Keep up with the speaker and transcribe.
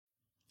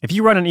If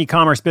you run an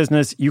e-commerce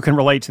business, you can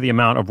relate to the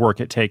amount of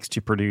work it takes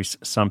to produce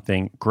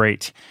something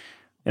great.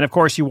 And of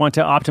course, you want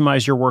to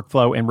optimize your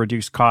workflow and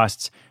reduce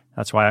costs.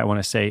 That's why I want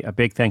to say a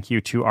big thank you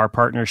to our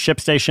partner,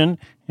 ShipStation,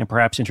 and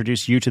perhaps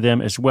introduce you to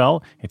them as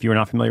well. If you are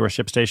not familiar with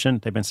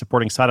ShipStation, they've been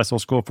supporting Side Hustle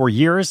School for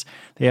years.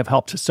 They have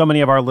helped so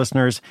many of our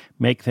listeners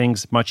make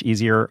things much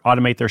easier,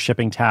 automate their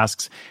shipping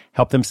tasks,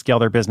 help them scale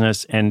their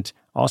business, and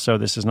also,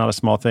 this is not a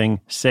small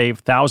thing, save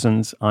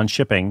thousands on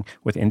shipping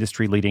with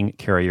industry-leading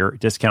carrier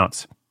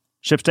discounts.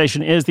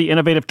 ShipStation is the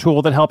innovative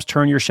tool that helps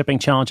turn your shipping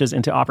challenges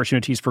into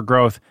opportunities for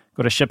growth.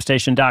 Go to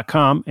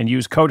ShipStation.com and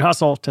use code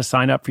HUSTLE to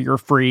sign up for your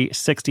free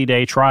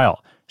 60-day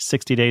trial.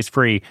 60 days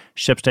free.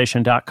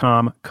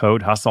 ShipStation.com,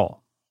 code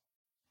HUSTLE.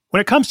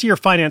 When it comes to your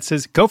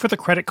finances, go for the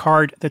credit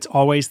card that's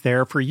always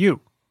there for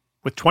you.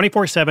 With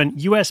 24/7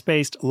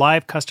 US-based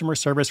live customer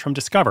service from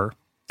Discover,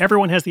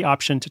 everyone has the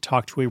option to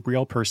talk to a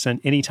real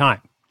person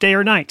anytime, day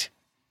or night.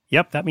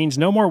 Yep, that means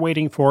no more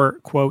waiting for,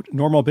 quote,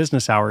 normal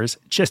business hours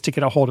just to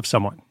get a hold of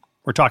someone.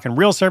 We're talking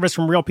real service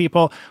from real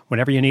people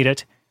whenever you need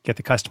it. Get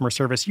the customer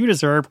service you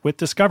deserve with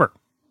Discover.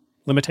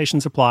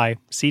 Limitations apply.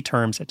 See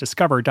terms at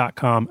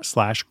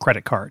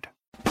discover.com/creditcard.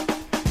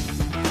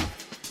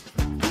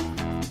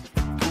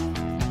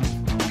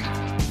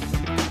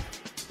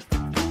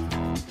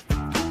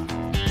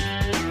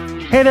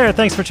 Hey there,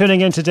 thanks for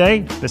tuning in today.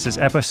 This is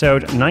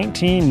episode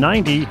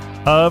 1990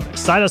 of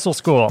Side Hustle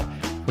School.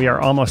 We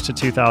are almost to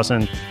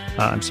 2,000.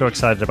 I'm so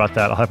excited about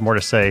that. I'll have more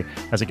to say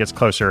as it gets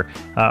closer.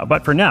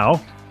 But for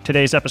now,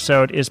 today's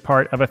episode is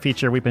part of a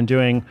feature we've been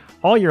doing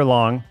all year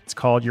long. It's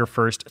called Your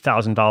First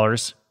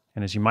 $1,000.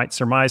 And as you might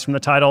surmise from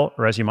the title,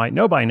 or as you might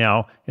know by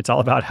now, it's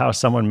all about how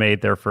someone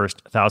made their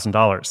first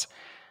 $1,000.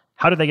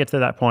 How did they get to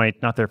that point?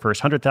 Not their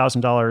first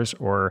 $100,000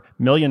 or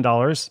 $1 million,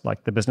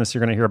 like the business you're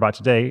going to hear about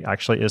today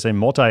actually is a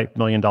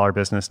multi-million-dollar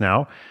business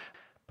now.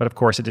 But of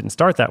course, it didn't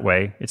start that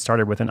way. It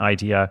started with an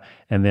idea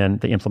and then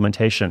the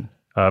implementation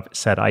of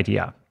said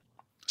idea.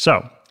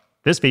 So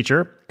this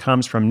feature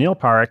comes from Neil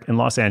Parekh in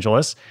Los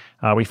Angeles.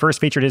 We first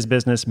featured his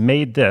business,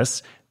 Made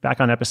This, back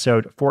on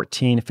episode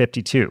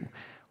 1452.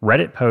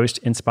 Reddit post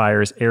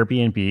inspires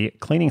Airbnb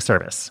cleaning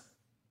service.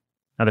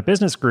 Now, the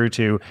business grew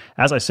to,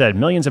 as I said,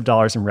 millions of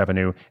dollars in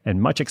revenue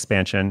and much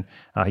expansion.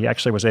 He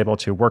actually was able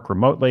to work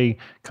remotely,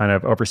 kind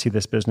of oversee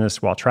this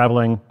business while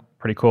traveling.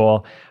 Pretty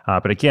cool.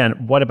 But again,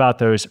 what about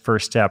those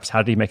first steps?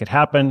 How did he make it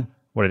happen?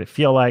 What did it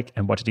feel like?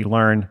 And what did he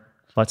learn?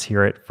 Let's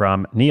hear it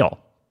from Neil.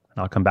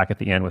 And I'll come back at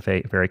the end with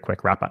a very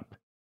quick wrap-up.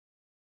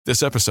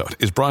 This episode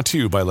is brought to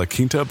you by La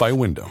Quinta by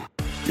Wyndham.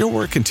 Your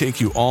work can take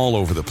you all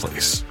over the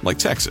place, like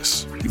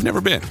Texas. You've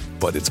never been,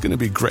 but it's going to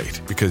be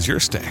great because you're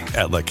staying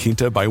at La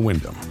Quinta by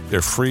Wyndham.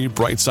 Their free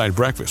Bright Side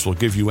breakfast will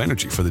give you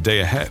energy for the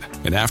day ahead.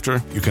 And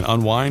after, you can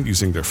unwind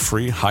using their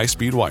free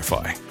high-speed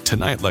Wi-Fi.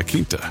 Tonight, La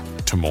Quinta.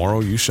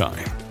 Tomorrow, you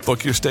shine.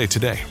 Book your stay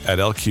today at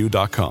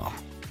lq.com.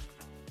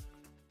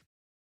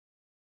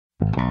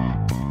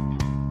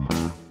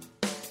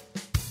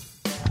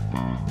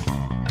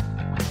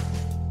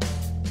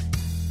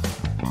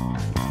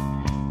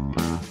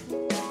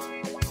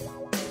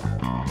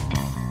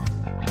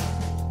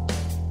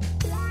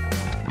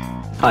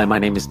 Hi, my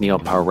name is Neil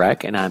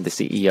Parekh, and I'm the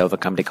CEO of a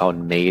company called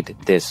Made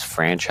This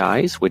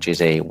Franchise, which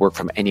is a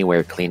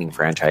work-from-anywhere cleaning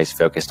franchise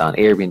focused on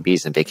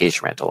Airbnbs and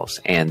vacation rentals.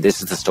 And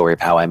this is the story of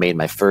how I made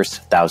my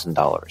first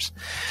 $1,000.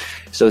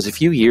 So it was a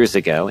few years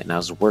ago, and I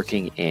was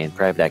working in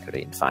private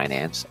equity and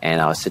finance,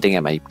 and I was sitting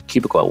at my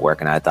cubicle at work,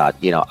 and I thought,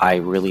 I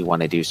really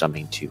want to do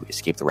something to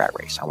escape the rat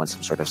race. I want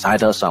some sort of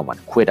side hustle. I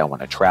want to quit. I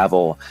want to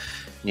travel.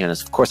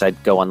 Of course,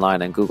 I'd go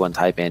online and Google and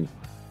type in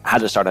how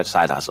to start a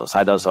side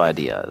hustle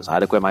ideas, how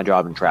to quit my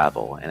job and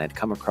travel. And I'd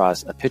come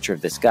across a picture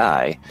of this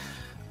guy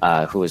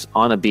who was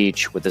on a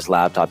beach with his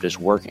laptop just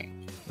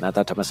working. And I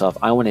thought to myself,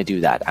 I want to do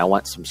that. I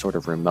want some sort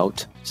of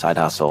remote side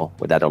hustle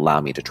that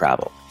allow me to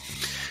travel.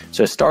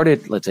 So I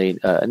started, let's say,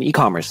 an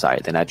e-commerce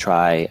site. Then I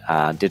try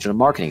digital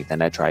marketing.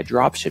 Then I tried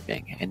drop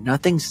shipping. And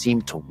nothing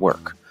seemed to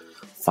work.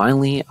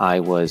 Finally,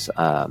 I was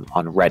on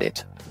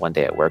Reddit one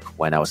day at work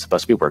when I was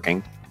supposed to be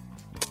working.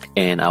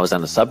 And I was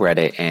on the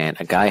subreddit,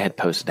 and a guy had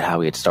posted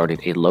how he had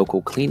started a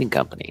local cleaning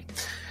company,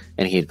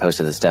 and he had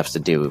posted the steps to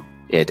do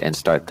it and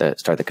start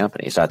the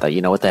company. So I thought,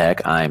 what the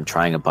heck? I'm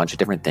trying a bunch of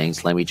different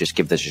things. Let me just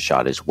give this a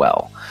shot as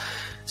well.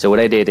 So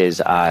what I did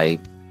is I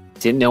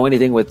didn't know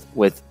anything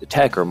with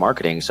tech or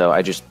marketing, so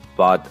I just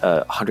bought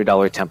a $100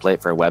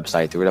 template for a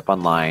website, threw it up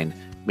online,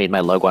 made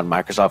my logo on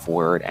Microsoft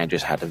Word, and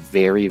just had a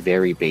very,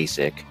 very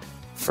basic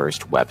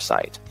first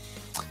website.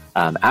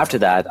 After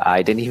that,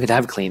 I didn't even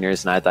have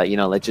cleaners, and I thought,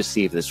 let's just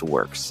see if this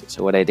works.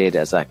 So what I did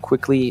is I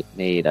quickly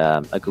made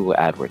a Google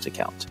AdWords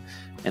account.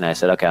 And I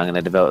said, okay, I'm going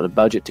to develop a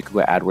budget to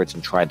Google AdWords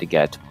and try to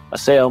get a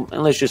sale,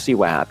 and let's just see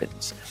what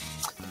happens.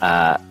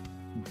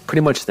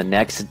 Pretty much the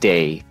next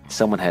day,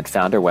 someone had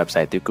found our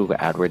website through Google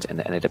AdWords and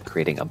ended up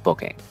creating a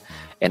booking.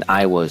 And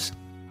I was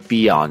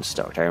beyond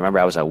stoked. I remember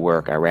I was at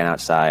work, I ran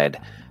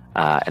outside,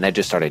 and I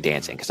just started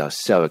dancing because I was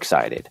so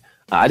excited.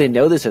 I didn't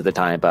know this at the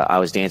time, but I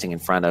was dancing in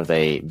front of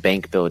a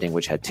bank building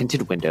which had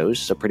tinted windows,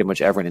 so pretty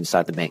much everyone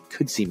inside the bank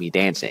could see me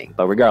dancing.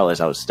 But regardless,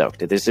 I was stoked.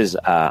 This is,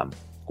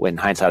 in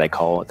hindsight, I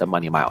call it the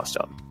money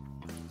milestone,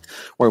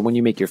 where when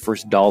you make your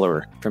first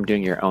dollar from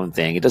doing your own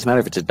thing, it doesn't matter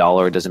if it's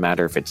 $1, it doesn't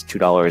matter if it's $2,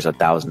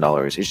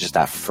 $1,000. It's just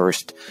that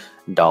first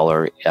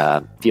dollar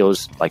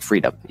feels like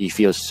freedom. You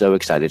feel so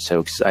excited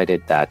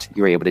that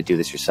you're able to do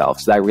this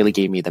yourself. So that really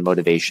gave me the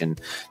motivation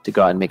to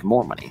go out and make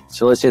more money.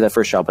 So let's say that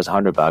first job was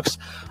 $100.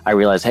 I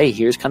realized, hey,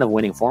 here's kind of a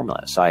winning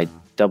formula. So I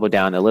doubled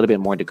down a little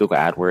bit more into Google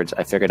AdWords.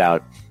 I figured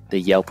out the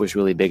Yelp was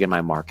really big in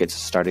my markets,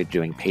 started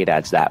doing paid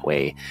ads that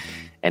way,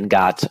 and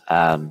got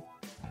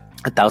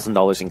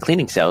 $1,000 in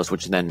cleaning sales,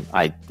 which then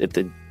I, at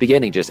the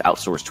beginning, just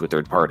outsourced to a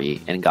third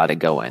party and got it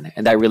going.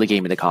 And that really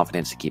gave me the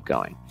confidence to keep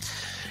going.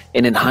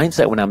 And in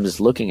hindsight, when I'm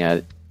just looking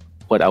at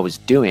what I was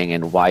doing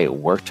and why it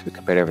worked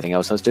compared to everything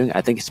else I was doing,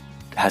 I think it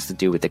has to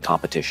do with the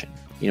competition.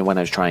 When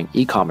I was trying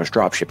e-commerce,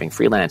 dropshipping,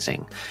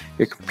 freelancing,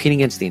 you're competing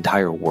against the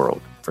entire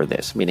world for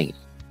this, meaning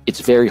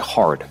it's very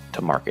hard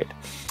to market.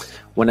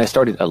 When I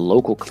started a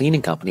local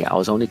cleaning company, I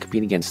was only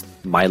competing against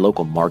my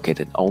local market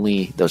and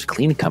only those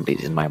cleaning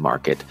companies in my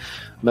market.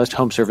 Most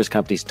home service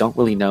companies don't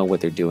really know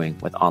what they're doing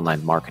with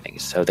online marketing.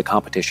 So the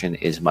competition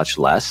is much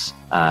less,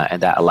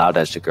 and that allowed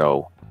us to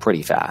grow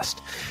pretty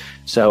fast.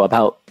 So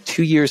about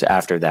 2 years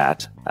after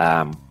that,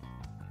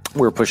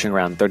 we were pushing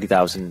around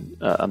 $30,000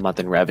 a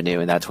month in revenue.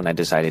 And that's when I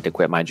decided to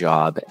quit my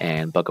job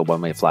and book a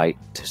one-way flight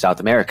to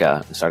South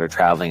America and started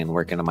traveling and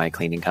working on my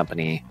cleaning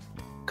company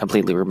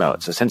completely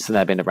remote. So since then,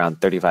 I've been around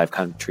 35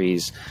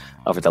 countries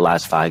over the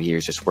last 5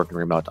 years, just working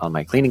remote on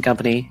my cleaning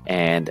company.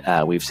 And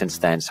we've since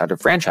then started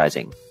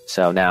franchising.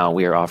 So now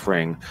we are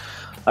offering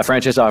a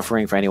franchise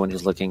offering for anyone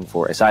who's looking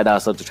for a side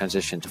hustle to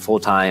transition to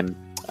full-time,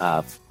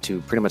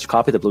 to pretty much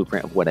copy the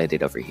blueprint of what I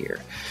did over here.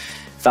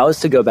 If I was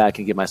to go back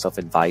and give myself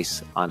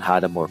advice on how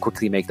to more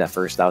quickly make that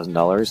first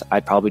 $1,000,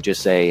 I'd probably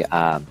just say,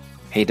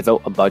 hey,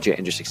 devote a budget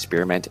and just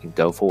experiment and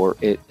go for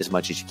it as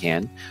much as you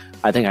can.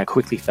 I think I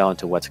quickly fell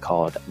into what's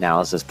called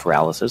analysis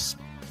paralysis,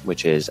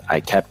 which is I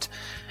kept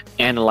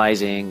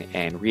analyzing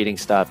and reading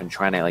stuff and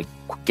trying to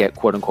get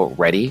quote unquote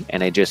ready.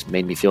 And it just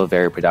made me feel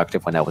very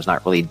productive when I was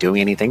not really doing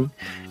anything.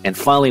 And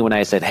finally, when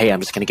I said, hey, I'm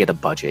just going to get a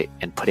budget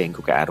and put it in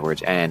Google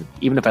AdWords, and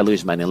even if I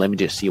lose money, let me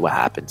just see what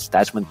happens.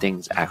 That's when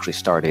things actually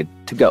started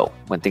to go,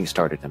 when things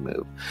started to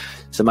move.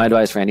 So my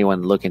advice for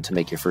anyone looking to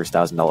make your first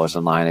 $1,000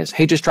 online is,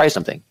 hey, just try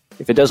something.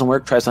 If it doesn't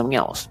work, try something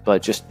else.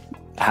 But just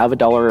have a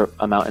dollar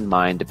amount in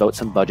mind, devote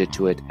some budget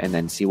to it, and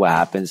then see what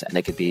happens. And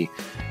it could be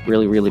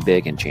really, really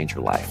big and change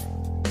your life.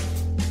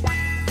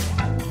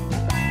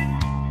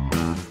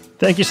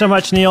 Thank you so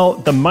much, Neil.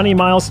 The money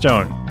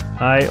milestone.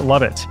 I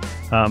love it.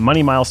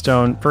 Money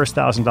milestone, first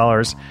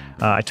 $1,000.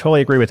 I totally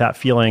agree with that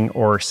feeling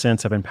or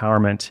sense of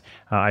empowerment.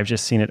 I've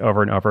just seen it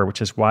over and over,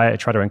 which is why I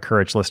try to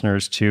encourage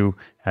listeners to,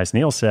 as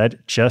Neil said,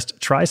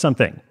 just try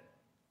something.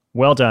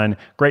 Well done.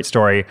 Great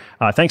story.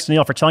 Thanks to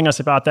Neil for telling us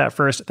about that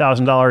first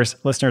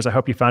 $1,000. Listeners, I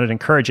hope you found it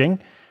encouraging.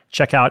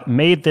 Check out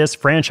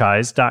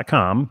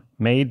madethisfranchise.com.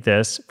 Made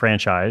This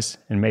Franchise,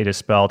 and Made is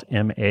spelled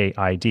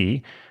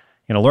M-A-I-D.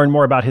 Learn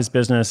more about his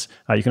business.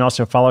 You can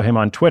also follow him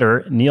on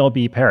Twitter, Neil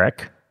B.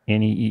 Parekh,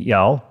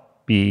 N-E-E-L,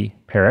 B.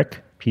 Parekh,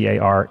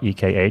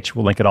 P-A-R-E-K-H.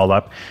 We'll link it all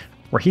up,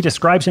 where he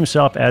describes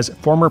himself as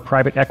former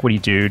private equity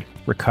dude,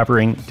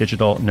 recovering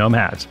digital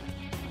nomad.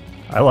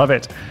 I love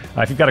it.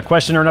 If you've got a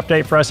question or an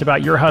update for us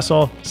about your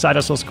hustle,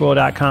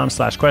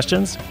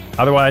 sidehustleschool.com/questions.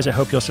 Otherwise, I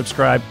hope you'll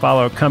subscribe,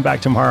 follow, come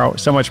back tomorrow.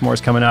 So much more is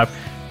coming up.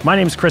 My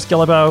name is Chris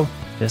Guillebeau.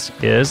 This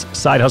is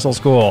Side Hustle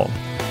School.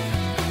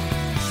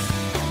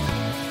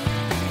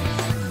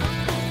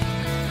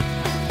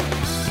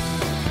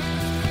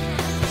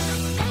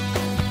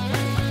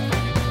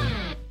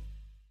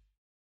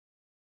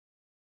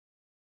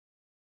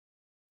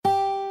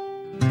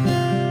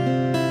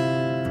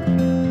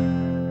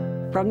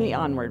 From the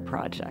Onward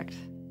Project.